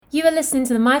You are listening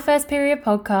to the My First Period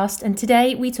podcast, and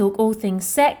today we talk all things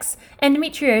sex,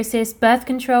 endometriosis, birth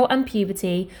control, and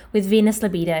puberty with Venus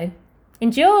Libido.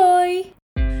 Enjoy!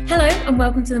 Hello, and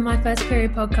welcome to the My First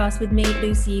Period podcast with me,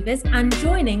 Lucy Evers, and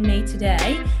joining me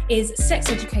today is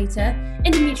sex educator,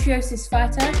 endometriosis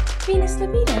fighter, Venus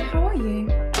Libido. How are you?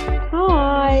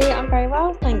 Hi, I'm very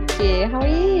well, thank you. How are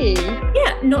you?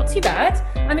 Yeah, not too bad.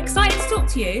 I'm excited to talk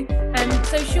to you.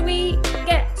 So shall we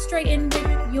get straight in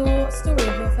with your story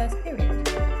of your first period?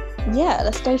 Yeah,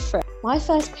 let's go for it. My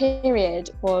first period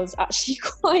was actually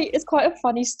quite a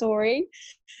funny story.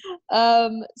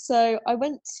 So I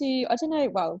went to, I don't know,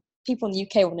 well, people in the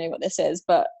UK will know what this is,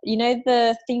 but you know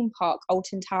the theme park,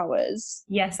 Alton Towers?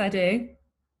 Yes, I do.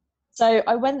 So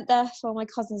I went there for my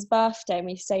cousin's birthday and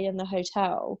we stayed in the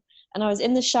hotel. And I was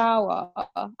in the shower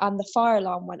and the fire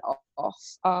alarm went off.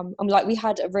 We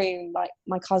had a room, like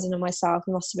my cousin and myself,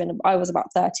 I was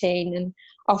about 13 and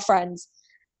our friends,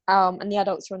 and the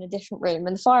adults were in a different room,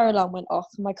 and the fire alarm went off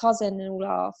and my cousin and all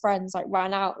our friends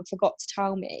ran out and forgot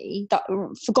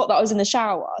that I was in the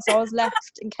shower. So I was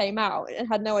left and came out and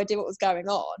had no idea what was going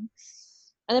on.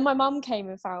 And then my mum came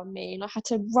and found me and I had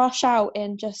to rush out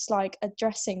in just like a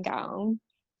dressing gown.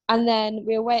 And then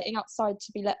we were waiting outside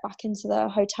to be let back into the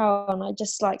hotel and I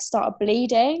just started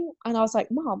bleeding. And I was like,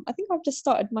 Mum, I think I've just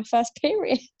started my first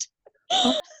period.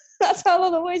 That's how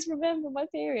I'll always remember my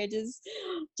period, is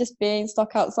just being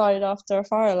stuck outside after a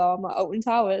fire alarm at Alton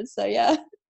Towers. So, yeah.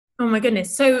 Oh my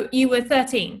goodness. So you were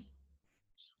 13?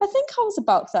 I think I was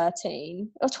about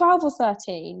 13 or 12 or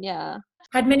 13, yeah.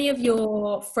 Had many of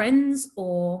your friends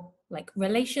or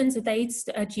relations,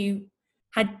 had you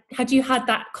had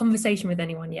that conversation with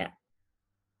anyone yet?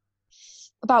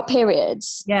 About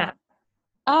periods? Yeah.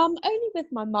 Only with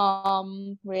my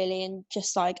mum, really, and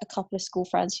just a couple of school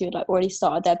friends who had already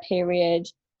started their period.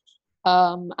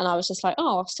 And I was just like,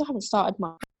 I still haven't started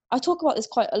mine. I talk about this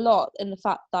quite a lot in the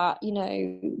fact that,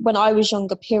 when I was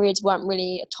younger, periods weren't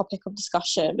really a topic of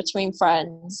discussion between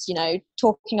friends.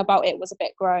 Talking about it was a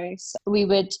bit gross.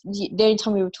 The only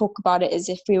time we would talk about it is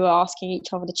if we were asking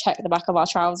each other to check the back of our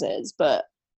trousers. But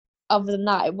other than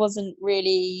that, it wasn't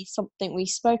really something we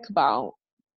spoke about.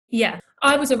 Yeah,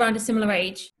 I was around a similar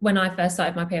age when I first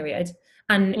started my period,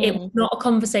 and it was not a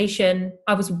conversation.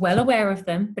 I was well aware of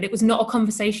them, but it was not a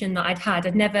conversation that I'd had.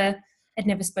 I'd never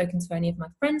spoken to any of my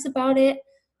friends about it.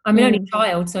 I'm an only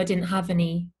child, so I didn't have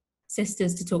any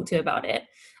sisters to talk to about it.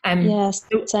 Yes,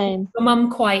 same.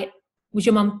 Was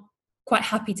your mum quite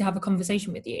happy to have a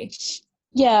conversation with you?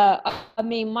 Yeah, I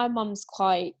mean, my mum's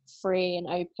quite free and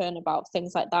open about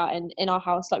things like that. And in our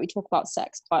house, we talk about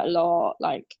sex quite a lot,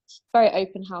 very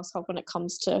open household when it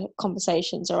comes to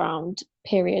conversations around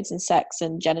periods and sex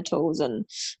and genitals and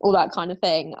all that kind of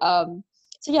thing.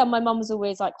 So yeah, my mum was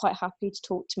always quite happy to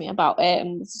talk to me about it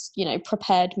and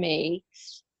prepared me,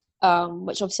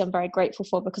 which obviously I'm very grateful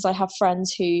for, because I have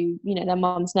friends who, their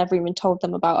mums never even told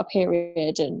them about a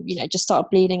period and, just started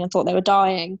bleeding and thought they were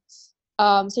dying.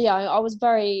 So yeah, I was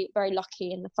very, very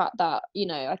lucky in the fact that,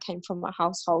 I came from a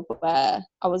household where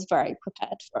I was very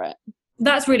prepared for it.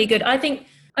 That's really good. I think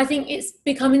it's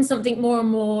becoming something more and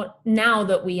more now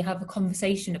that we have a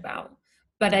conversation about.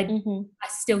 But I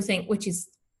still think, which is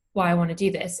why I want to do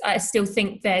this, I still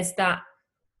think there's that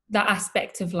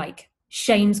aspect of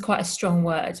shame's quite a strong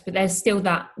word, but there's still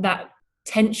that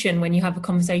tension when you have a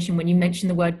conversation, when you mention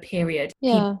the word period.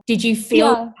 Yeah. Did you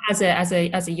feel as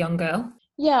a young girl?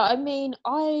 Yeah, I mean,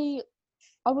 I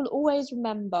will always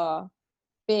remember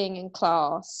being in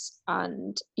class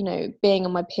and, being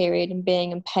on my period and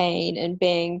being in pain and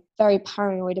being very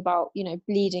paranoid about,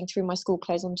 bleeding through my school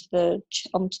clothes onto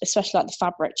especially the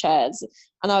fabric chairs.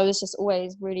 And I was just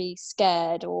always really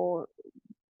scared or,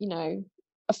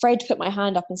 afraid to put my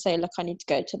hand up and say, look, I need to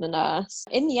go to the nurse.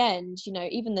 In the end,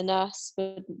 even the nurse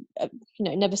would,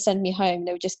 never send me home.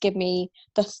 They would just give me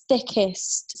the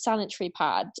thickest sanitary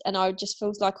pad and I would just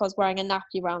feel like I was wearing a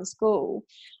nappy around school.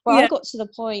 Well, I got to the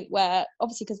point where,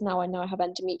 obviously, because now I know I have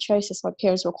endometriosis, my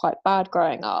periods were quite bad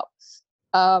growing up,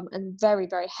 and very,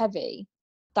 very heavy,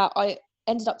 that I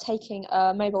ended up taking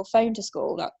a mobile phone to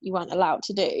school that you weren't allowed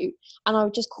to do, and I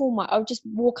would just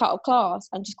walk out of class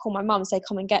and just call my mum and say,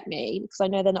 come and get me, because I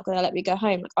know they're not going to let me go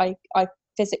home. I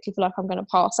physically feel like I'm going to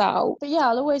pass out. But yeah,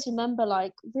 I'll always remember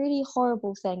really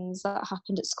horrible things that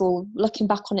happened at school. Looking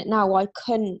back on it now, I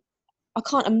can't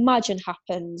imagine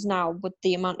happens now with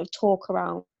the amount of talk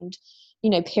around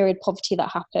period poverty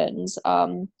that happens.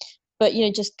 But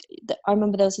I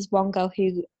remember there was this one girl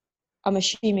who, I'm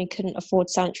assuming, couldn't afford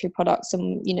sanitary products,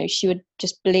 and she would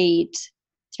just bleed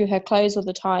through her clothes all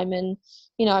the time. And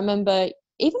I remember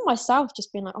even myself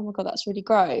just being like, oh my god, that's really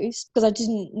gross, because I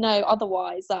didn't know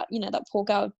otherwise that that poor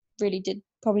girl really did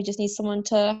probably just need someone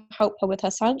to help her with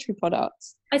her sanitary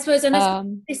products. I suppose,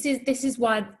 and this is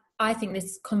why I think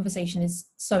this conversation is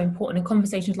so important, and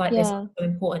conversations like this are so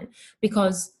important,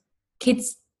 because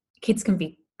kids can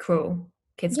be cruel.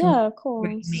 Kids can of be course.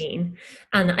 really mean.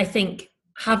 And I think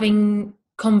having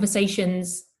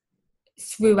conversations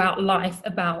throughout life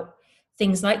about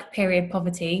things like period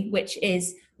poverty, which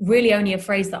is really only a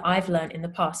phrase that I've learned in the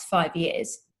past 5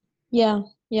 years. Yeah.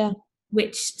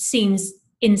 Which seems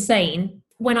insane.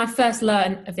 When I first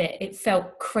learned of it, it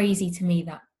felt crazy to me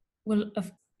that, well,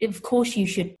 of course you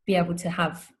should be able to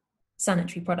have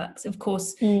sanitary products. Of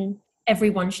course,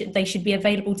 everyone should be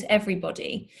available to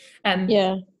everybody.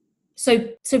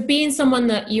 So being someone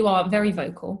that you are very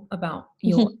vocal about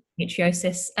your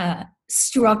endometriosis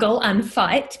struggle and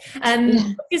fight,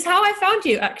 is how I found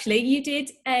you. Actually, you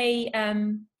did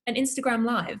an Instagram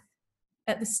live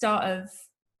at the start of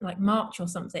like March or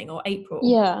something, or April.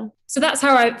 Yeah. So that's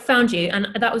how I found you, and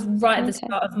that was right at the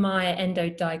start of my endo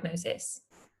diagnosis.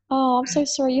 Oh, I'm so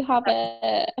sorry you have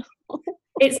it.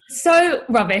 It's so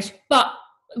rubbish, but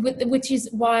which is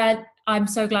why I'm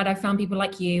so glad I found people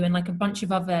like you and like a bunch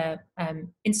of other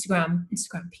Instagram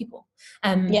people.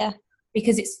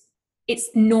 Because it's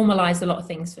normalized a lot of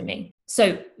things for me.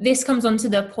 So this comes on to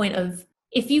the point of,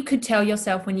 if you could tell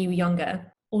yourself when you were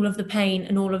younger all of the pain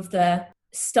and all of the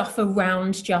stuff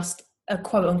around just a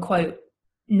quote unquote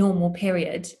normal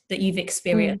period that you've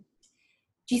experienced,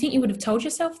 do you think you would have told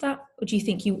yourself that? Or do you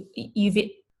think you've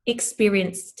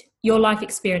experienced, your life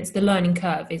experience, the learning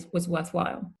curve was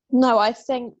worthwhile? No, I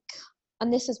think,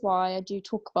 and this is why I do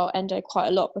talk about endo quite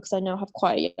a lot, because I know I have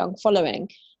quite a young following,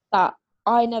 that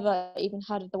I never even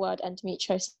heard of the word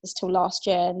endometriosis till last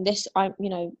year. And this, I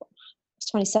was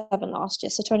 27 last year,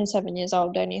 so 27 years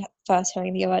old, only first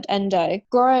hearing the word endo.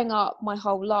 Growing up my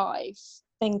whole life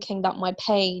thinking that my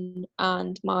pain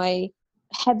and my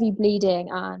heavy bleeding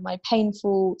and my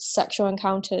painful sexual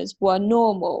encounters were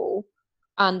normal,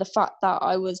 and the fact that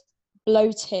I was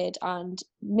bloated and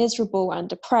miserable and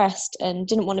depressed and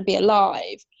didn't want to be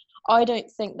alive, I don't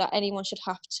think that anyone should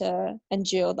have to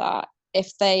endure that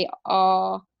if they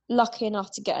are lucky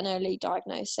enough to get an early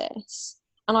diagnosis.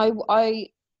 And I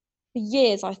for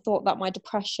years I thought that my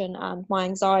depression and my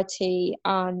anxiety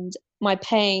and my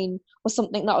pain was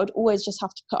something that I would always just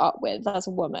have to put up with as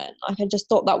a woman. Like, I just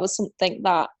thought that was something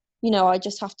that, I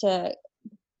just have to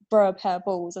grow a pair of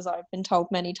balls, as I've been told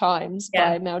many times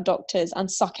by male doctors, and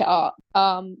suck it up.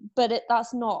 But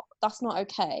that's not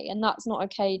okay, and that's not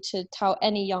okay to tell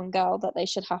any young girl that they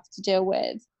should have to deal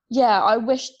with. Yeah, I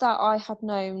wish that I had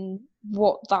known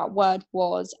what that word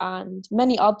was, and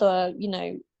many other,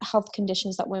 health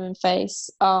conditions that women face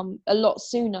a lot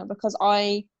sooner, because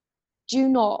I do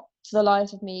not, for the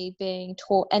life of me, being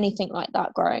taught anything like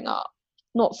that growing up.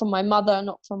 Not from my mother,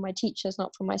 not from my teachers,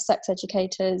 not from my sex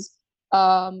educators,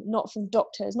 not from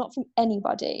doctors, not from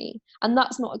anybody. And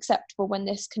that's not acceptable when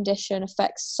this condition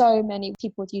affects so many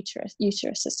people with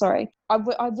uteruses. Sorry. I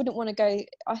wouldn't want to go,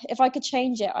 if I could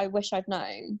change it, I wish I'd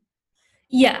known.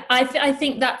 Yeah, I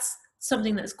think that's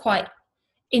something that's quite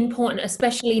important,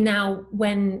 especially now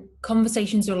when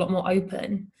conversations are a lot more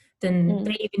open than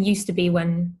they even used to be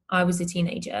when I was a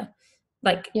teenager.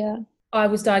 I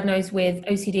was diagnosed with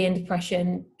OCD and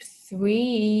depression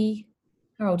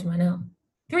how old am I now?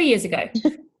 3 years ago.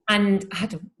 And I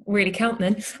had to really count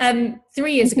then.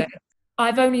 3 years ago.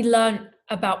 I've only learned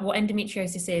about what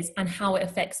endometriosis is and how it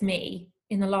affects me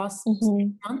in the last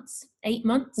 8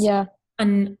 months. Yeah.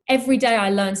 And every day I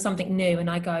learn something new, and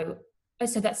I go, oh,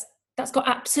 so that's got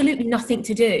absolutely nothing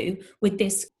to do with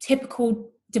this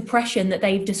typical depression that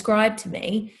they've described to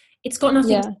me. It's got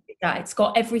nothing to do with that. It's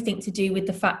got everything to do with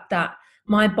the fact that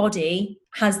my body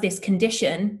has this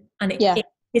condition and it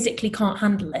physically can't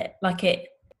handle it.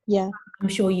 I'm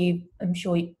sure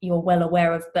you're well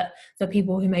aware of, but for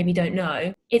people who maybe don't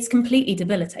know, it's completely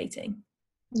debilitating.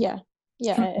 Yeah,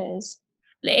 it is.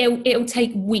 It'll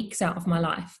take weeks out of my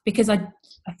life because I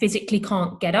physically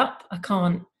can't get up.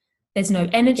 There's no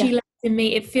energy left in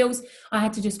me. It feels, I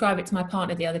had to describe it to my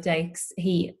partner the other day, because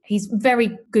he's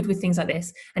very good with things like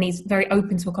this, and he's very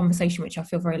open to a conversation, which I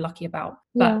feel very lucky about.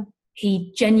 But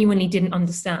he genuinely didn't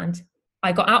understand.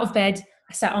 I got out of bed,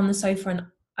 I sat on the sofa, and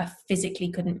I physically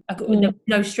couldn't,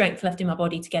 no strength left in my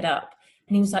body to get up.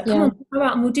 And he was like, come on, go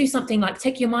out and we'll do something, like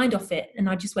take your mind off it. And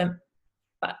I just went,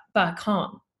 but I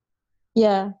can't.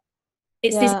 Yeah.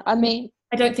 It's this,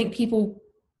 I don't think people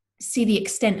see the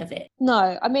extent of it.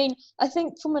 No, I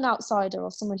think from an outsider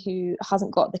or someone who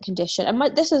hasn't got the condition,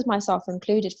 and this is myself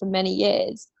included for many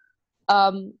years,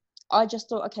 I just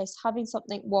thought, okay, so having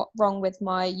something wrong with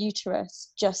my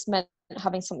uterus just meant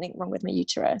having something wrong with my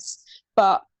uterus.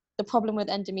 But the problem with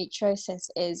endometriosis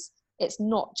is it's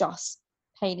not just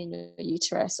pain in your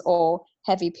uterus or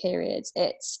heavy periods.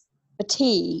 It's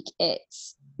fatigue,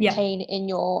 it's pain in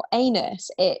your anus,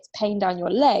 it's pain down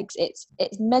your legs, it's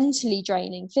mentally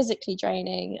draining, physically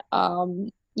draining.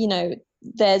 You know,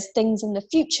 there's things in the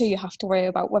future you have to worry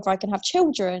about, whether I can have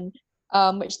children,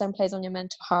 which then plays on your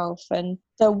mental health, and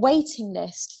the waiting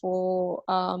list for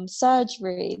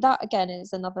surgery. That again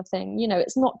is another thing. You know,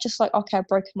 it's not just like, okay, I've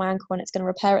broken my ankle and it's going to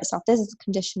repair itself. This is a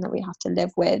condition that we have to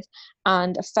live with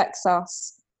and affects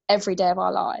us every day of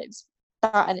our lives.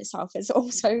 That in itself is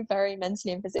also very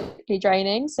mentally and physically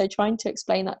draining. So trying to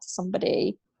explain that to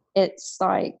somebody, it's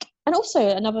like, and also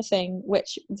another thing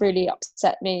which really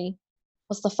upset me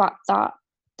was the fact that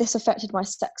this affected my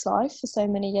sex life for so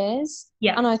many years.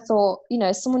 Yeah. And I thought, you know,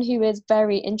 as someone who is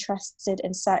very interested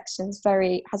in sex and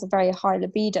has a very high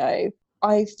libido,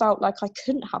 I felt like I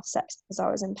couldn't have sex because I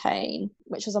was in pain,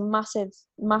 which was a massive,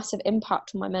 massive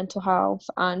impact on my mental health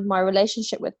and my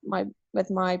relationship with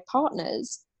my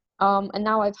partners. And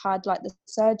now I've had like the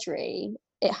surgery,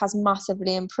 it has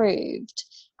massively improved.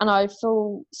 And I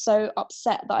feel so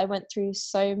upset that I went through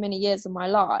so many years of my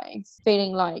life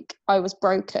feeling like I was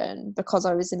broken because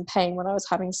I was in pain when I was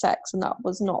having sex. And that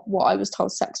was not what I was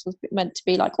told sex was meant to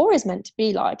be like, or is meant to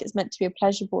be like. It's meant to be a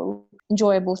pleasurable,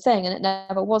 enjoyable thing. And it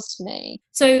never was for me.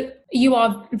 So you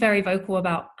are very vocal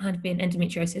about having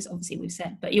endometriosis, obviously we've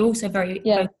said, but you're also very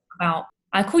vocal about,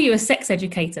 I call you a sex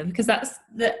educator because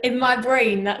in my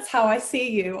brain, that's how I see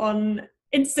you on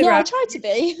Instagram. Yeah, I try to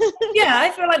be. Yeah, I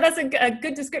feel like that's a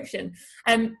good description.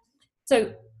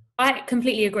 So I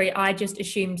completely agree. I just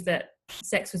assumed that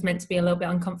sex was meant to be a little bit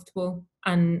uncomfortable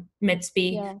and meant to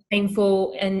be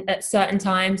painful and at certain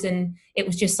times, and it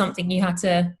was just something you had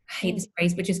to, I hate this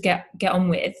phrase, but just get on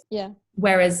with. Yeah.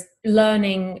 Whereas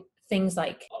learning things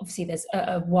like, obviously there's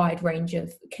a wide range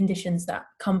of conditions that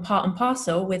come part and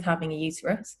parcel with having a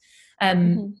uterus,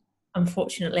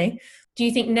 unfortunately. Do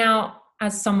you think now,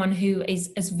 as someone who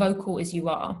is as vocal as you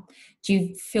are, do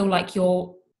you feel like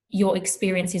your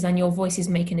experiences and your voice is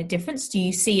making a difference? Do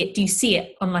you see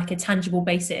it on like a tangible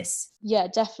basis? Yeah,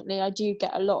 definitely. I do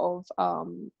get a lot of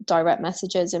direct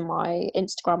messages in my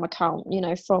Instagram account, you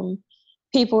know, from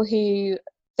people who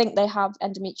think they have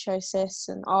endometriosis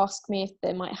and ask me if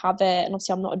they might have it. And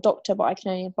obviously I'm not a doctor, but I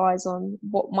can only advise on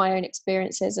what my own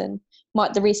experience is and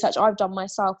the research I've done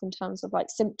myself in terms of like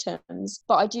symptoms.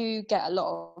 But I do get a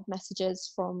lot of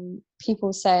messages from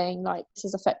people saying like, this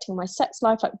is affecting my sex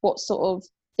life, like what sort of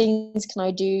things can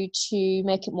I do to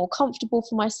make it more comfortable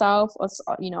for myself? Or,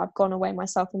 you know, I've gone away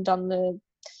myself and done the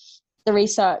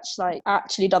research, like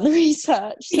actually done the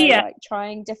research. So like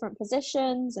trying different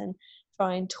positions and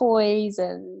trying toys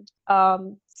and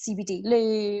CBD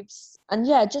lubes. And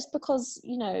yeah, just because,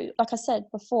 you know, like I said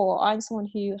before, I'm someone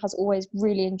who has always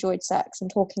really enjoyed sex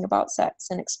and talking about sex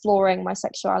and exploring my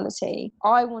sexuality.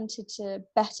 I wanted to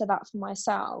better that for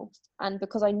myself. And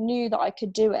because I knew that I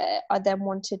could do it, I then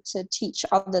wanted to teach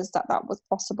others that was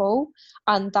possible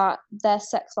and that their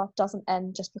sex life doesn't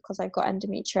end just because they've got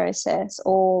endometriosis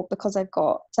or because they've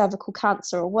got cervical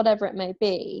cancer or whatever it may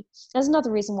be. There's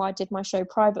another reason why I did my show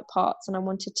Private Parts, and I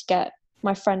wanted to get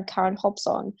my friend Karen Hobbs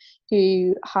on,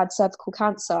 who had cervical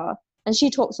cancer, and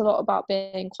she talks a lot about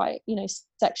being quite, you know,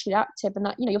 sexually active, and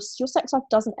that, you know, your sex life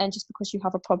doesn't end just because you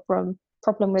have a problem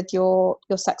with your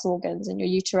sex organs and your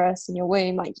uterus and your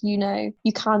womb. Like, you know,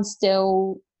 you can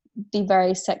still be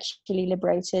very sexually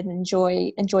liberated and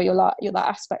enjoy your life, that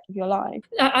aspect of your life.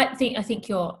 I think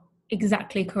you're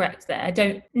exactly correct there.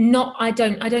 I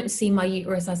don't see my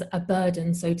uterus as a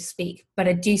burden, so to speak, but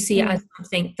I do see it as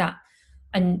something that,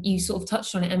 and you sort of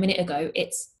touched on it a minute ago,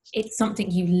 it's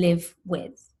something you live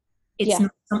with. It's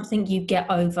not something you get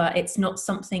over. It's not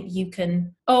something you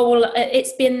can,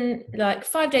 it's been like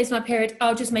 5 days my period,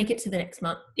 I'll just make it to the next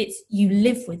month. It's, you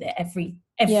live with it every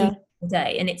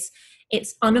day, and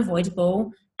it's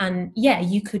unavoidable. And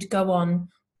you could go on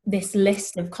this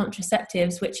list of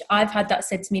contraceptives, which I've had that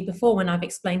said to me before when I've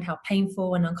explained how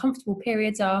painful and uncomfortable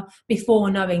periods are,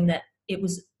 before knowing that it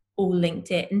was all linked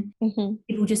in.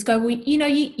 People just go, well, you know,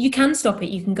 you can stop it,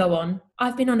 you can go on.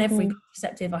 I've been on every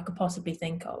contraceptive I could possibly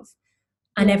think of,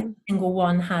 and every single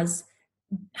one has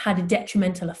had a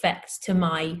detrimental effect to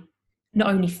my not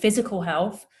only physical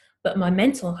health but my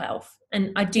mental health.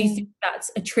 And I do think that's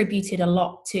attributed a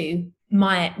lot to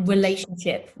my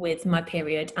relationship with my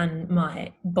period and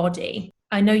my body.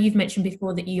 I know you've mentioned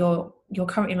before that you're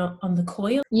currently on the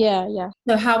coil. Yeah.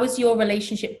 So how has your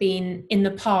relationship been in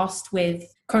the past with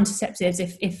contraceptives,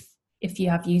 if you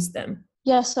have used them?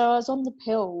 Yeah, so I was on the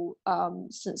pill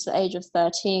since the age of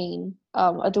 13.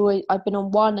 I've been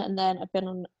on one and then I've been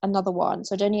on another one.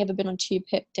 So I'd only ever been on two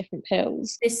different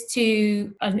pills. This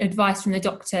to an advice from the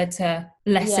doctor to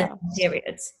lessen Yeah.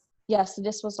 periods. Yeah, so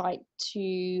this was like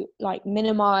to like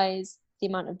minimize the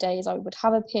amount of days I would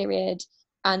have a period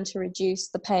and to reduce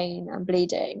the pain and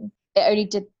bleeding. It only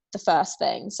did the first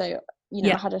thing. So,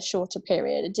 I had a shorter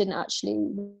period. It didn't actually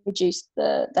reduce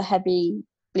the heavy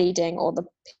bleeding or the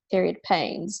period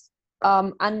pains.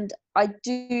 And I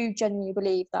do genuinely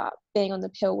believe that being on the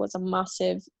pill was a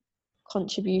massive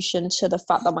contribution to the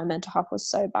fact that my mental health was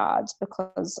so bad,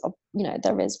 because of,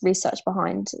 there is research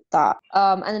behind that.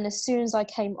 And then as soon as I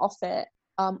came off it,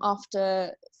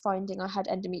 after finding I had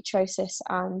endometriosis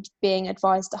and being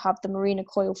advised to have the Mirena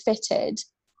coil fitted,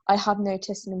 I have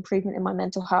noticed an improvement in my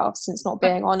mental health since not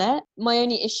being on it. My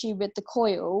only issue with the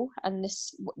coil, and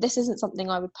this isn't something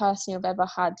I would personally have ever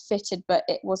had fitted, but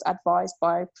it was advised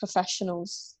by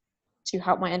professionals to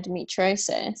help my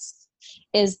endometriosis,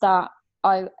 is that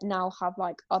I now have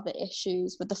like other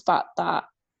issues with the fact that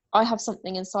I have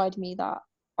something inside me that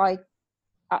I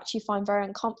actually find very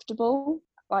uncomfortable.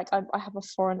 Like I have a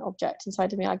foreign object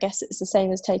inside of me. I guess it's the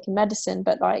same as taking medicine,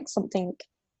 but like something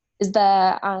is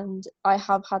there, and I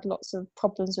have had lots of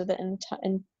problems with it.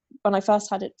 And when I first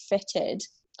had it fitted,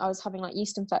 I was having like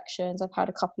yeast infections. I've had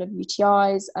a couple of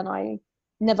UTIs, and I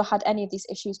never had any of these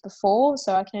issues before.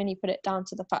 So I can only put it down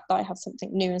to the fact that I have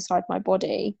something new inside my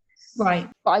body. Right.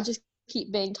 But I just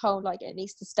keep being told like it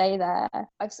needs to stay there.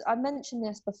 I've mentioned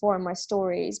this before in my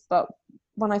stories, but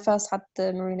when I first had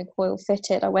the Mirena coil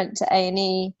fitted, I went to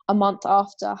A&E a month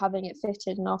after having it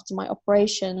fitted and after my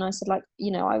operation. And I said, like,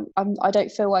 I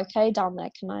don't feel okay down there.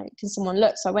 Can someone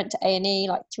look? So I went to A&E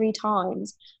like 3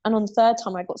 times, and on the third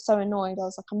time I got so annoyed. I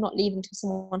was like, I'm not leaving till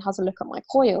someone has a look at my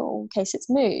coil in case it's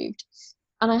moved.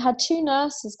 And I had 2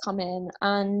 nurses come in,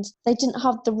 and they didn't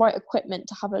have the right equipment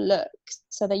to have a look,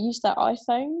 so they used their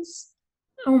iPhones.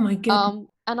 Oh my goodness.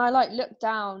 And I like looked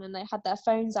down and they had their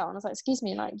phones out, and I was like, excuse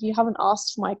me, like you haven't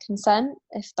asked for my consent,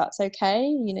 if that's okay.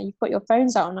 You put your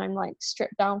phones out and I'm like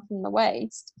stripped down from the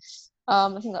waist. I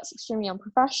think that's extremely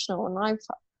unprofessional.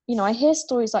 And I hear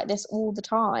stories like this all the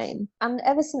time. And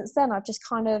ever since then,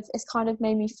 it's kind of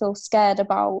made me feel scared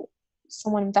about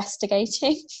someone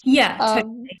investigating. Yeah,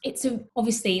 totally. It's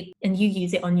obviously, and you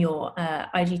use it on your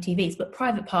IGTVs, but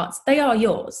private parts, they are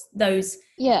yours. Those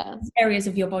areas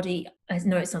of your body, I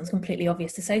know it sounds completely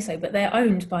obvious to say so, but they're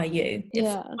owned by you.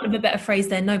 Yeah. For want of a better phrase,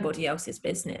 they're nobody else's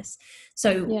business.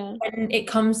 So when it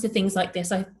comes to things like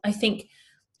this, I think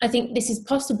this is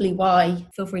possibly why,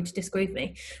 feel free to disagree with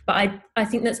me, but I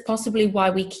think that's possibly why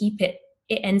we keep it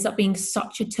ends up being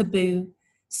such a taboo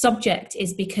subject,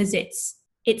 is because it's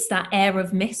that air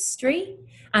of mystery.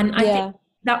 And I think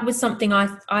that was something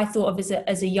I thought of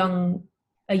as a young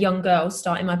girl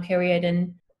starting my period,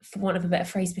 and for want of a better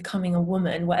phrase, becoming a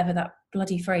woman, whatever that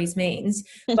bloody phrase means.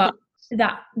 But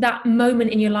that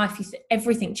moment in your life,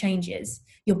 everything changes.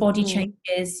 Your body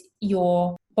changes,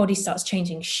 your body starts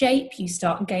changing shape, you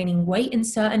start gaining weight in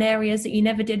certain areas that you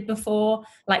never did before.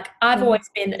 Like I've always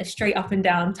been a straight up and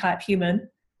down type human.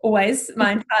 Always,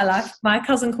 my entire life. My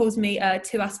cousin calls me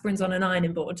 2 aspirins on an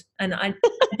ironing board, and I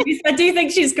do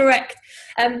think she's correct.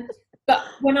 But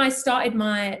when I started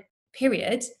my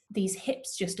period, these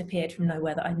hips just appeared from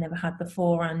nowhere that I'd never had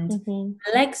before, and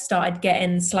my legs started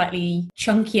getting slightly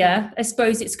chunkier. I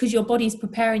suppose it's because your body's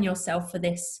preparing yourself for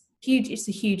this it's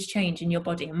a huge change in your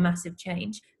body, a massive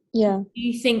change. Yeah. Do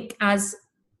you think as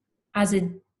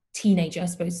a teenager, I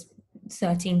suppose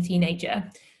 13 teenager,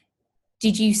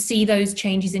 did you see those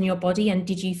changes in your body, and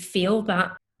did you feel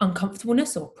that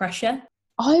uncomfortableness or pressure?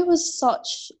 I was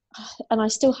and I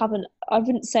still haven't, I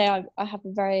wouldn't say I have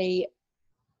a very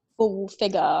full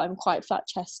figure. I'm quite flat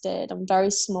chested. I'm very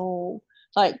small.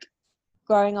 Like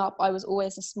growing up, I was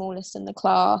always the smallest in the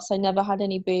class. I never had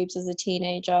any boobs as a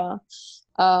teenager.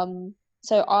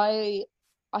 So I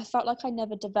felt like I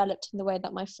never developed in the way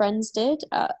that my friends did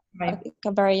at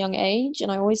a very young age.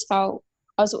 And I always felt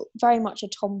I was very much a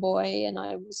tomboy, and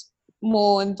I was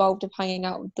more involved of hanging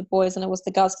out with the boys than I was the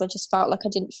girls, because I just felt like I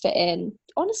didn't fit in.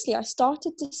 Honestly, I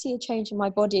started to see a change in my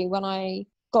body when I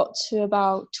got to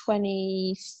about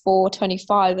 24,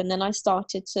 25, and then I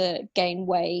started to gain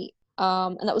weight.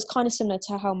 And that was kind of similar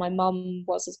to how my mum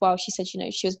was as well. She said,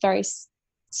 she was very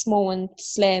small and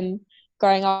slim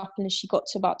growing up, and she got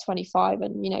to about 25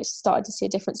 and, started to see a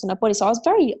difference in her body. So I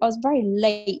was very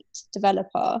late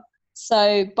developer.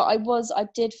 So, but I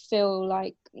did feel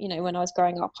like, when I was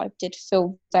growing up, I did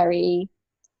feel very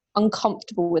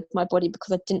uncomfortable with my body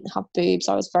because I didn't have boobs.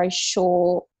 I was very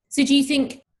short. So do you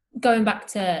think, going back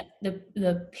to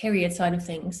the period side of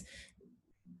things,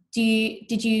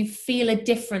 did you feel a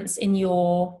difference in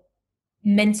your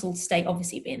mental state?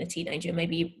 Obviously being a teenager,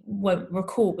 maybe you won't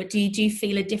recall, but do you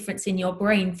feel a difference in your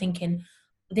brain thinking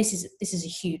this is a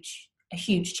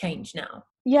huge change now?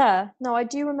 Yeah, no, I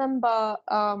do remember,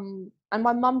 and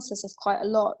my mum says this quite a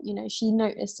lot, you know, she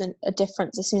noticed a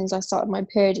difference as soon as I started my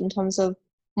period in terms of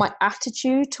my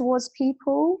attitude towards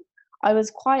people. I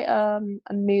was quite a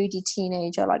moody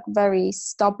teenager, like very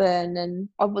stubborn, and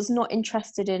I was not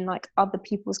interested in like other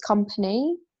people's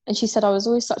company. And she said I was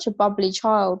always such a bubbly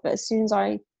child, but as soon as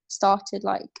I started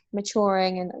like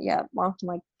maturing and yeah, after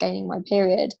my gaining my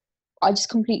period, I just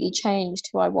completely changed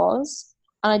who I was.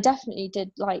 And I definitely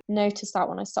did like notice that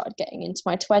when I started getting into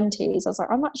my 20s. I was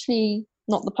like, I'm actually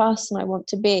not the person I want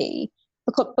to be.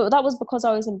 But that was because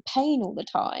I was in pain all the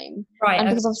time. Right. And Okay.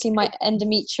 because obviously my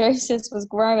endometriosis was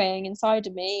growing inside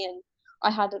of me, and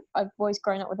I've always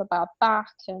grown up with a bad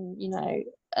back, and you know,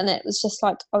 and it was just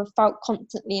like I felt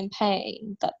constantly in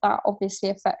pain, that obviously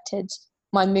affected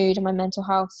my mood and my mental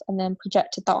health, and then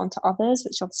projected that onto others,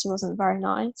 which obviously wasn't very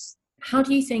nice. How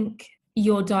do you think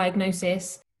your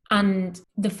diagnosis and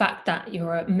the fact that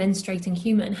you're a menstruating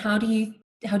human, how do you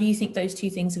think those two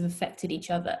things have affected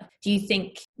each other? Do you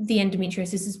think the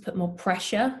endometriosis has put more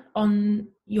pressure on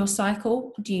your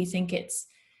cycle? Do you think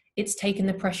it's taken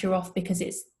the pressure off because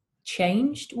it's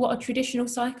changed what a traditional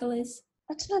cycle is?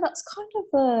 I don't know, that's kind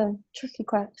of a tricky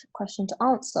question to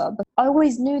answer, but I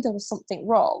always knew there was something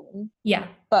wrong. Yeah.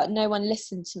 But no one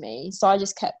listened to me, so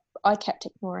I kept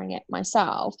ignoring it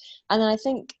myself. And then I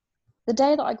think the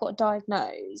day that I got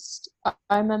diagnosed,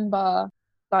 I remember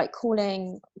like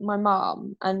calling my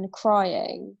mum and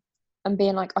crying and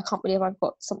being like, I can't believe I've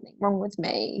got something wrong with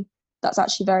me that's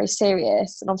actually very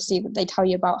serious. And obviously they tell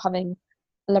you about having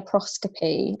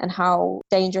laparoscopy and how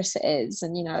dangerous it is,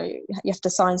 and you know, you have to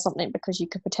sign something because you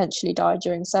could potentially die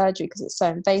during surgery because it's so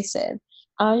invasive.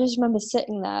 And I just remember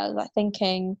sitting there like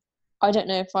thinking, I don't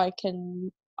know if I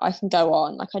can go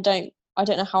on. Like I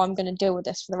don't know how I'm going to deal with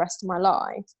this for the rest of my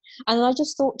life. And then I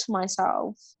just thought to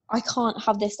myself, I can't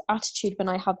have this attitude when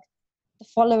I have the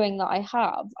following that I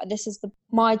have. This is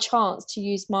my chance to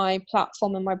use my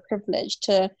platform and my privilege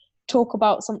to talk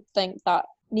about something that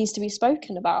needs to be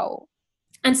spoken about.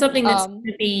 And something that's going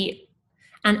to be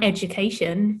an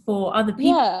education for other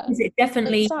people. Yeah, Because it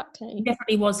definitely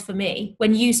exactly. was for me.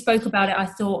 When you spoke about it, I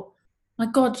thought, my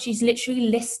God, she's literally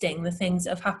listing the things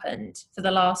that have happened for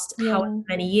the last however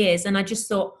many years. And I just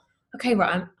thought, okay,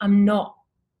 right, I'm not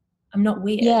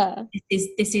weird. Yeah.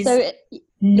 This is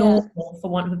normal,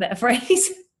 for want of a better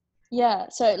phrase. Yeah.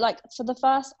 So like for the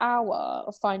first hour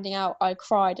of finding out, I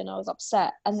cried and I was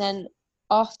upset. And then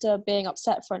after being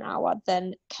upset for an hour,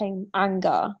 then came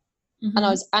anger. Mm-hmm. And I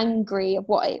was angry of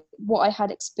what I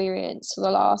had experienced for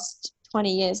the last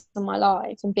 20 years of my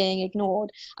life and being ignored.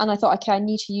 And I thought, okay, I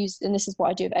need to use, and this is what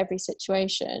I do with every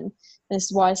situation. And this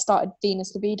is why I started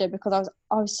Venus Libido, because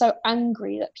I was so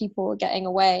angry that people were getting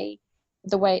away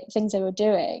with the way things they were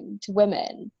doing to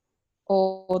women,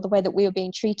 or the way that we were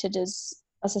being treated as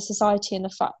a society, and the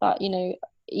fact that, you know,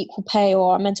 equal pay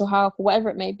or mental health or whatever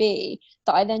it may be,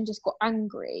 that I then just got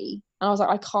angry and I was like,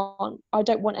 I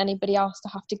don't want anybody else to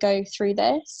have to go through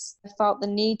this. I felt the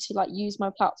need to like use my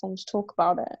platform to talk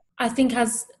about it. I think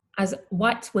as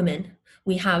white women,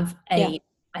 we have a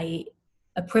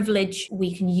privilege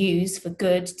we can use for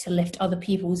good to lift other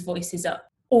people's voices up.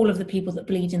 All of the people that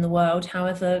bleed in the world,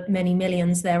 however many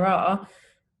millions there are,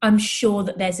 I'm sure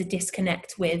that there's a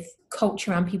disconnect with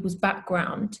culture and people's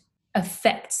background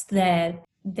affects their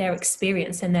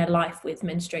experience and their life with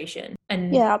menstruation.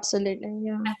 And yeah, absolutely.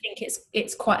 Yeah, I think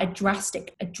it's quite a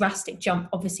drastic jump.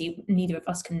 Obviously neither of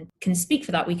us can speak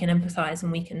for that. We can empathize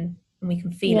and we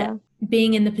can feel it.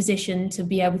 Being in the position to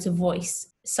be able to voice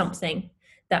something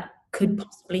that could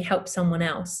possibly help someone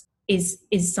else is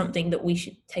something that we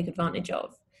should take advantage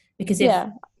of, because if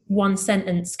one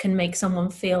sentence can make someone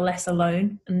feel less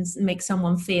alone and make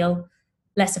someone feel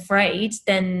less afraid,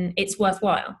 then it's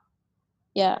worthwhile.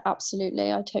 Yeah,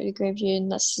 absolutely. I totally agree with you.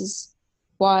 And this is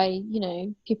why, you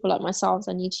know, people like myself,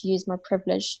 I need to use my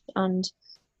privilege and,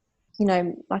 you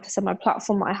know, like I said, my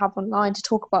platform that I have online to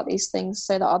talk about these things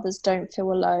so that others don't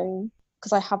feel alone,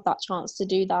 because I have that chance to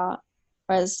do that,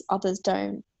 whereas others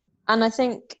don't. And I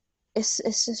think it's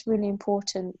just really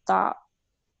important that,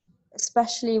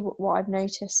 especially what I've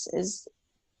noticed is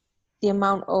the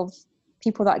amount of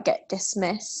people that get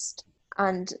dismissed,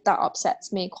 and that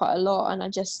upsets me quite a lot. And I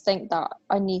just think that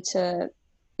I need to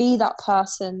be that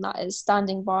person that is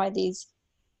standing by these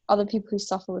other people who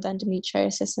suffer with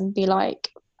endometriosis and be like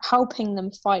helping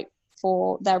them fight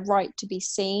for their right to be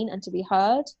seen and to be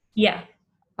heard. Yeah.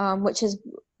 Which is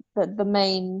the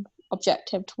main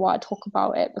objective to why I talk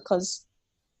about it, because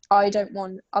I don't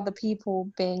want other people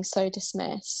being so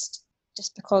dismissed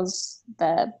just because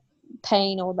their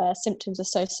pain or their symptoms are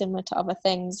so similar to other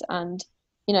things. And,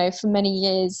 you know, for many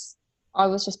years, I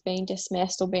was just being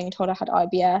dismissed or being told I had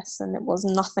IBS, and it was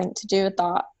nothing to do with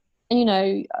that. And, you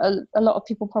know, a lot of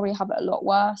people probably have it a lot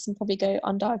worse and probably go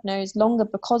undiagnosed longer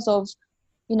because of,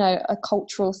 you know, a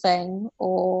cultural thing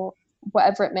or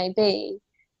whatever it may be.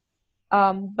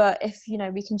 But if, you know,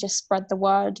 we can just spread the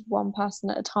word one person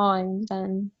at a time,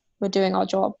 then we're doing our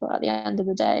job at the end of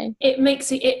the day. It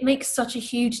makes such a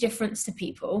huge difference to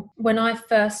people. When I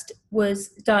first was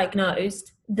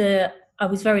diagnosed, I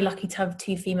was very lucky to have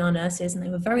 2 female nurses, and they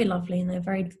were very lovely and they were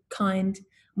very kind.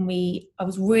 I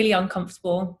was really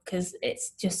uncomfortable because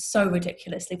it's just so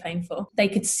ridiculously painful. They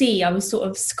could see I was sort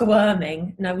of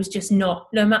squirming, and I was just not,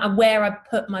 no matter where I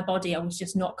put my body, I was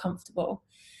just not comfortable.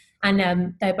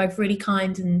 And they're both really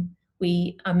kind, and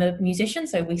I'm a musician,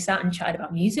 so we sat and chatted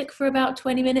about music for about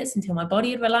 20 minutes until my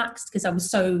body had relaxed, because I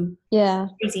was so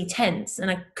crazy tense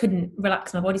and I couldn't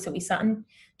relax my body. So we sat and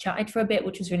chatted for a bit,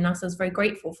 which was really nice. I was very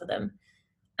grateful for them.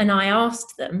 And I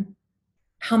asked them,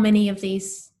 how many of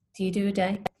these do you do a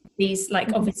day? These,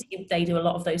 like, obviously they do a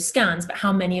lot of those scans, but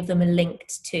how many of them are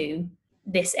linked to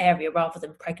this area rather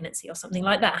than pregnancy or something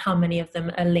like that? How many of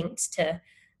them are linked to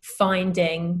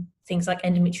finding things like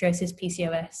endometriosis,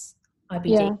 PCOS,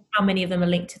 IBD? How many of them are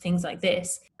linked to things like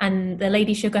this? And the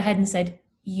lady shook her head and said,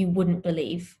 you wouldn't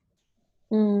believe.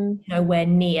 Nowhere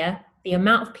near the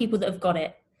amount of people that have got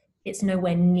it. It's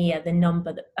nowhere near the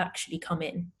number that actually come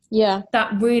in.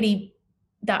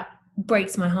 That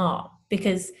breaks my heart,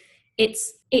 because it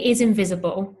is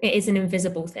invisible. It is an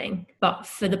invisible thing, but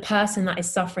for the person that is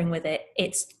suffering with it,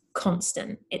 it's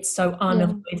constant. It's so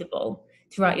unavoidable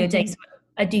throughout your day. So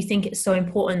I do think it's so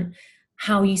important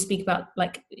how you speak about,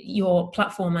 like, your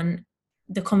platform and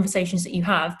the conversations that you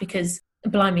have, because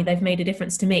blimey, they've made a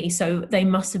difference to me, so they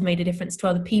must have made a difference to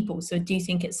other people. So I do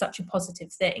think it's such a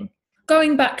positive thing.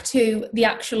 Going back to the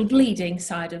actual bleeding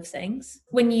side of things,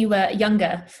 when you were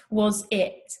younger, was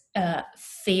it a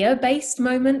fear-based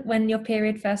moment when your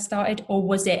period first started, or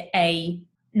was it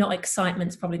not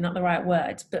excitement's probably not the right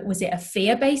word, but was it a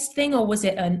fear-based thing, or was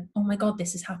it oh my God,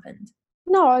 this has happened?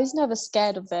 No, I was never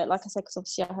scared of it, like I said, because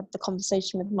obviously I had the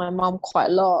conversation with my mum quite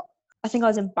a lot. I think I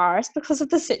was embarrassed because of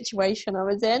the situation I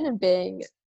was in and being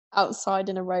outside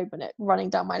in a robe and it running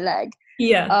down my leg.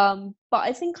 But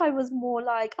I think I was more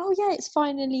like, oh yeah, it's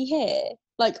finally here.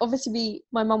 Like, obviously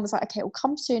my mum was like, okay, it'll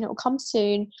come soon. I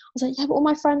was like, yeah, but all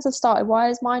my friends have started, why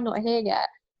is mine not here yet?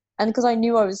 And because I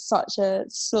knew I was such a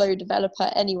slow developer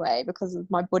anyway, because of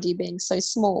my body being so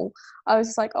small, I was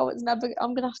just like, oh, it's never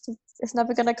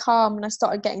gonna come. And I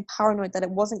started getting paranoid that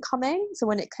it wasn't coming. So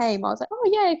when it came, I was like, oh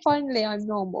yeah, finally I'm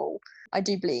normal. I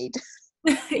do bleed.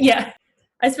 Yeah,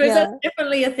 I suppose that's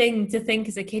definitely a thing to think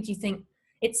as a kid. You think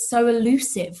it's so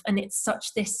elusive and it's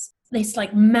such this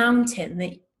like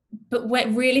mountain but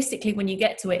realistically when you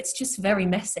get to it, it's just very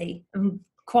messy and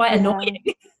quite annoying.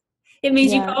 It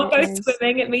means you can't go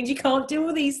swimming. It means you can't do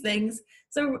all these things.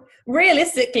 So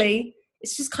realistically,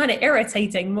 it's just kind of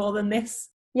irritating more than this.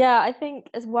 Yeah, I think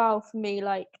as well for me,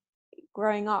 like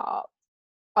growing up,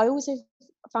 I also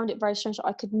found it very strange that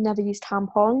I could never use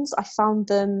tampons. I found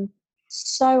them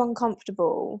so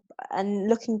uncomfortable. And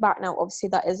looking back now, obviously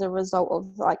that is a result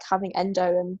of like having endo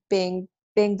and being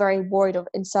very worried of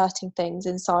inserting things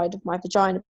inside of my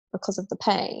vagina because of the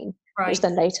pain, which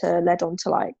then later led on to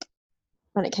like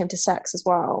when it came to sex as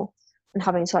well, and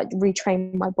having to like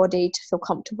retrain my body to feel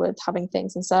comfortable with having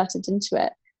things inserted into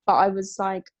it. But I was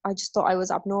like, I just thought I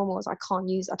was abnormal, as I can't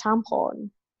use a tampon,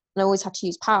 and I always had to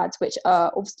use pads, which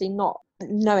are obviously not,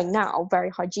 knowing now, very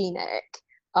hygienic,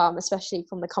 especially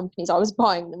from the companies I was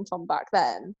buying them from back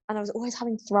then. And I was always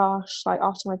having thrush like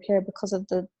after my period because of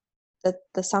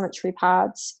the sanitary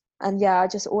pads. And yeah, I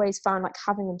just always found like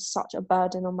having them such a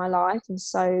burden on my life and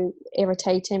so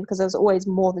irritating, because there was always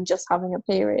more than just having a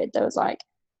period. There was like,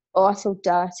 oh, I feel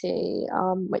dirty,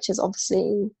 which is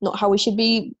obviously not how we should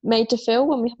be made to feel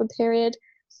when we have a period.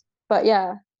 But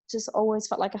yeah, just always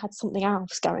felt like I had something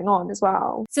else going on as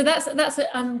well. So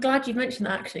I'm glad you mentioned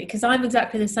that, actually, because I'm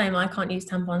exactly the same. I can't use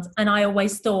tampons, and I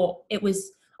always thought it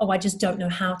was, I just don't know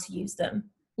how to use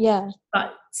them. Yeah.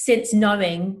 But since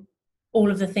knowing all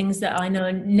of the things that I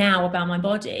know now about my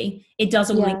body, it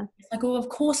doesn't it's like, oh, of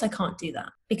course I can't do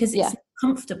that, because it's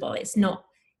comfortable. It's not,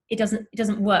 it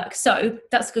doesn't work. So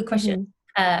that's a good question.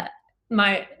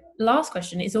 My last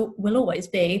question will always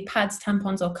be pads,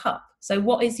 tampons, or cup. So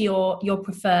what is your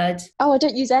preferred? Oh, I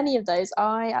don't use any of those.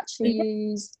 I actually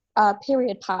use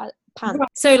period pants.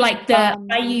 So like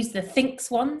I use the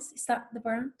Thinx ones. Is that the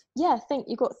brand? Yeah, I think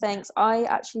you got Thinx. I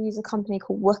actually use a company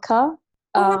called Wooker,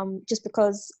 just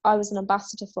because I was an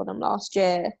ambassador for them last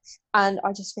year, and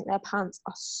I just think their pants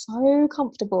are so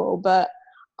comfortable. But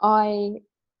I've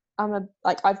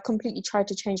completely tried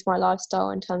to change my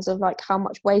lifestyle in terms of like how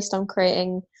much waste I'm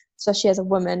creating, especially as a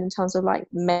woman, in terms of like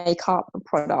makeup and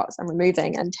products and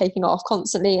removing and taking off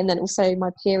constantly. And then also my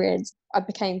periods, I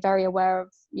became very aware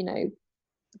of,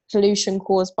 pollution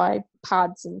caused by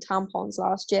pads and tampons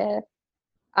last year.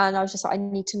 And I was just like, I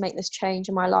need to make this change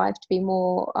in my life to be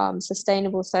more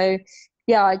sustainable. So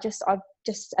yeah, I've just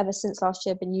ever since last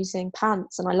year been using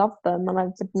pants, and I love them, and I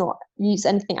would not use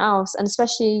anything else. And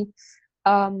especially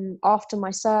after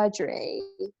my surgery,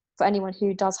 for anyone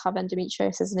who does have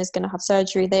endometriosis and is going to have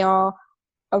surgery, they are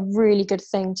a really good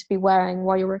thing to be wearing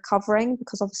while you're recovering,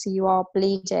 because obviously you are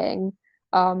bleeding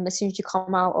as soon as you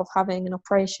come out of having an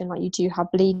operation, like you do have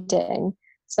bleeding.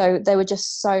 So they were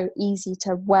just so easy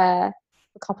to wear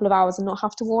a couple of hours and not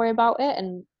have to worry about it.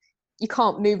 And you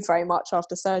can't move very much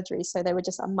after surgery, so they were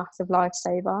just a massive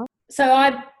lifesaver. So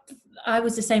I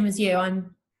was the same as you.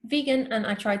 I'm vegan, and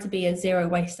I try to be as zero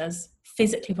waste as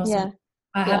physically possible.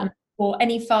 I haven't bought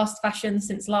any fast fashion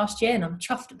since last year, and I'm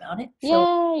chuffed about it.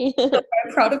 Yay! I'm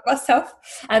very proud of myself.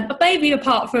 Maybe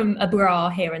apart from a bra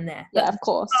here and there. Yeah, of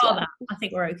course. That, I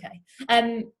think we're okay.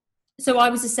 So I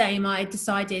was the same. I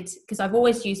decided, because I've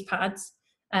always used pads,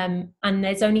 and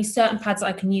there's only certain pads that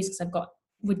I can use because I've got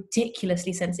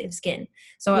ridiculously sensitive skin.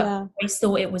 So I always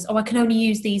thought it was, I can only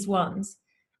use these ones.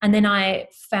 And then I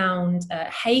found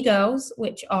Hey Girls,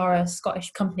 which are a Scottish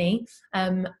company,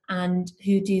 and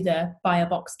who do the buy a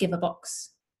box, give a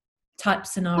box type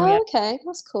scenario. Oh, okay,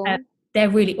 that's cool.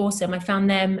 They're really awesome. I found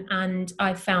them, and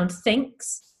I found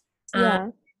Thinx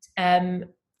and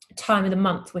Time of the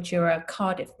Month, which are a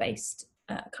Cardiff-based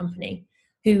company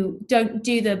who don't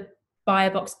do the buy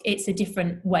a box. It's a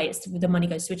different way. The money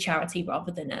goes to a charity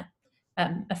rather than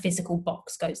a physical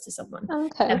box goes to someone.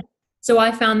 Okay. So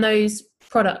I found those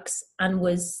products and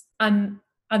I'm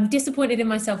disappointed in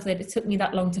myself that it took me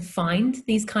that long to find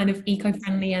these kind of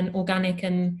eco-friendly and organic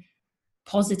and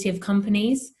positive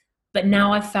companies. But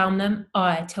now I've found them,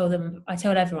 I tell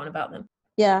everyone about them.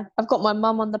 Yeah, I've got my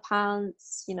mum on the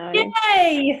pants,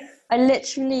 Yay! I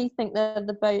literally think they're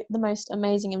the most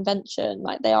amazing invention.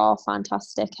 Like, they are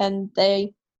fantastic, and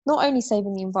they not only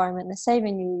saving the environment, they're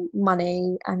saving you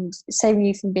money and saving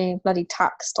you from being bloody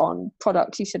taxed on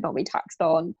products you should not be taxed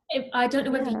on. I don't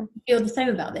know whether you feel the same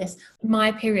about this.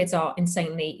 My periods are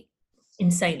insanely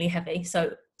heavy.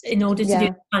 So in order to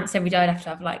do pants every day, I'd have to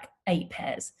have like 8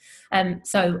 pairs.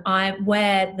 So I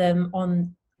wear them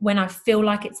on when I feel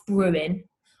like it's brewing.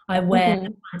 I wear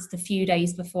the pants the few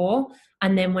days before,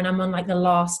 and then when I'm on like the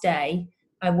last day,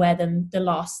 I wear them the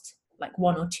last like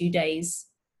 1 or 2 days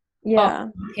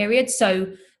period. So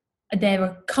they're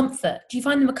a comfort. Do you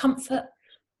find them a comfort?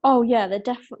 Oh yeah, they're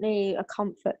definitely a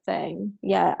comfort thing.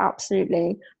 Yeah,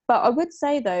 absolutely. But I would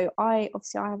say though, I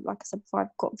have, like I said before,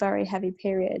 I've got very heavy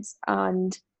periods,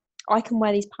 and I can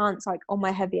wear these pants like on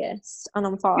my heaviest and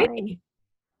I'm fine. Really?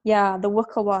 Yeah, the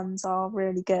Wooker ones are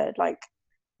really good. Like,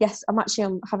 yes, I'm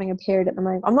having a period at the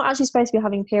moment. I'm not actually supposed to be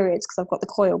having periods because I've got the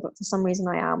coil, but for some reason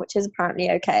I am, which is apparently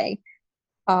okay.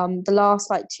 The last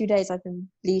like 2 days I've been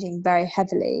bleeding very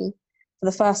heavily for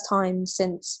the first time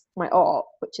since my op,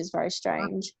 which is very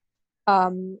strange.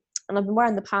 And I've been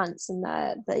wearing the pants, and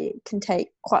they can take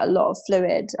quite a lot of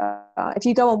fluid. If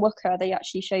you go on Wooker, they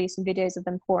actually show you some videos of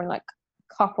them pouring like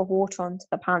a cup of water onto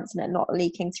the pants and it not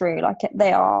leaking through. Like,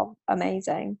 they are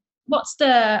amazing. What's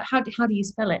the how do you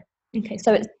spell it? Okay,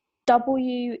 so it's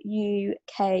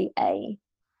WUKA.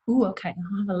 Oh, okay.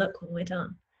 I'll have a look when we're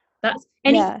done. That's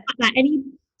any.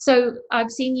 So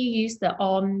I've seen you use the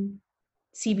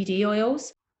CBD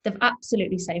oils. They've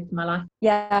absolutely saved my life.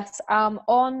 Yes,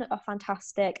 On are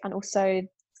fantastic, and also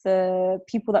the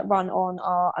people that run On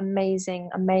are amazing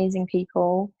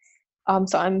people.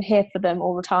 So I'm here for them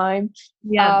all the time.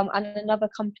 Yeah. And another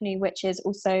company which is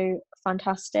also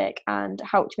fantastic and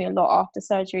helped me a lot after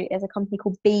surgery is a company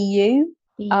called BU.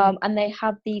 And they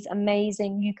have these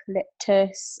amazing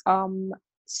eucalyptus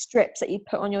strips that you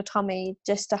put on your tummy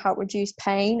just to help reduce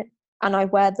pain. And I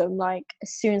wear them like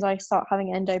as soon as I start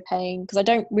having endo pain, because I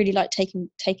don't really like taking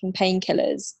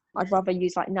painkillers. I'd rather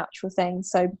use like natural things.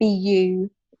 So BU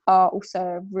are also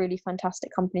a really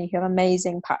fantastic company who have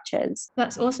amazing patches.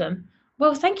 That's awesome.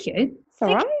 Well, thank you.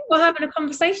 Thank you for having a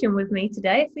conversation with me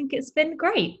today. I think it's been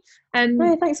great.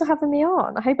 No, thanks for having me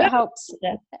on. I hope it helps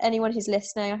anyone who's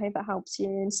listening. I hope it helps you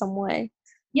in some way.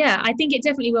 Yeah, I think it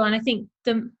definitely will. And I think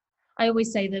I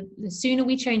always say that the sooner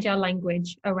we change our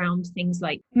language around things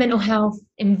like mental health,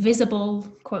 invisible,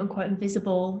 quote unquote,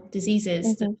 invisible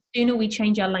diseases, the sooner we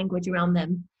change our language around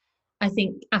them, I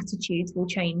think attitudes will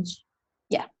change.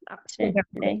 Yeah,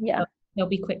 absolutely. Yeah. They'll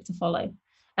be quick to follow.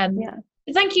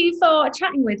 Thank you for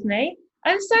chatting with me.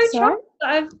 I'm so chuffed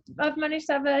that I've managed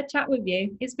to have a chat with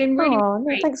you. It's been really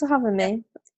great. Thanks for having me.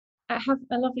 Have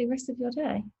a lovely rest of your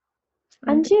day.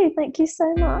 And you, thank you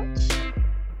so much.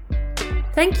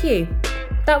 Thank you.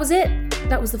 That was it.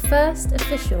 That was the first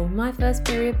official My First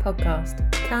Period podcast.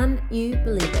 Can you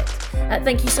believe it?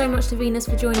 Thank you so much to Venus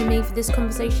for joining me for this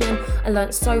conversation. I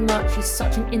learned so much. She's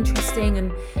such an interesting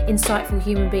and insightful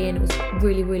human being. It was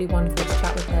really, really wonderful to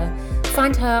chat with her.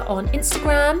 Find her on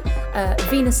Instagram,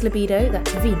 Venus Libido.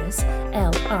 That's Venus,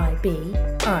 Libido.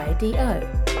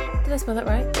 Did I spell that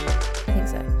right? I think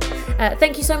so.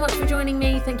 Thank you so much for joining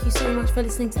me. Thank you so much for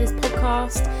listening to this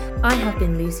podcast. I have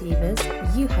been Lucy Evers.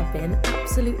 You have been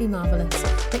absolutely marvellous.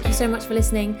 Thank you so much for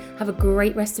listening. Have a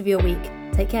great rest of your week.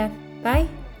 Take care. Bye.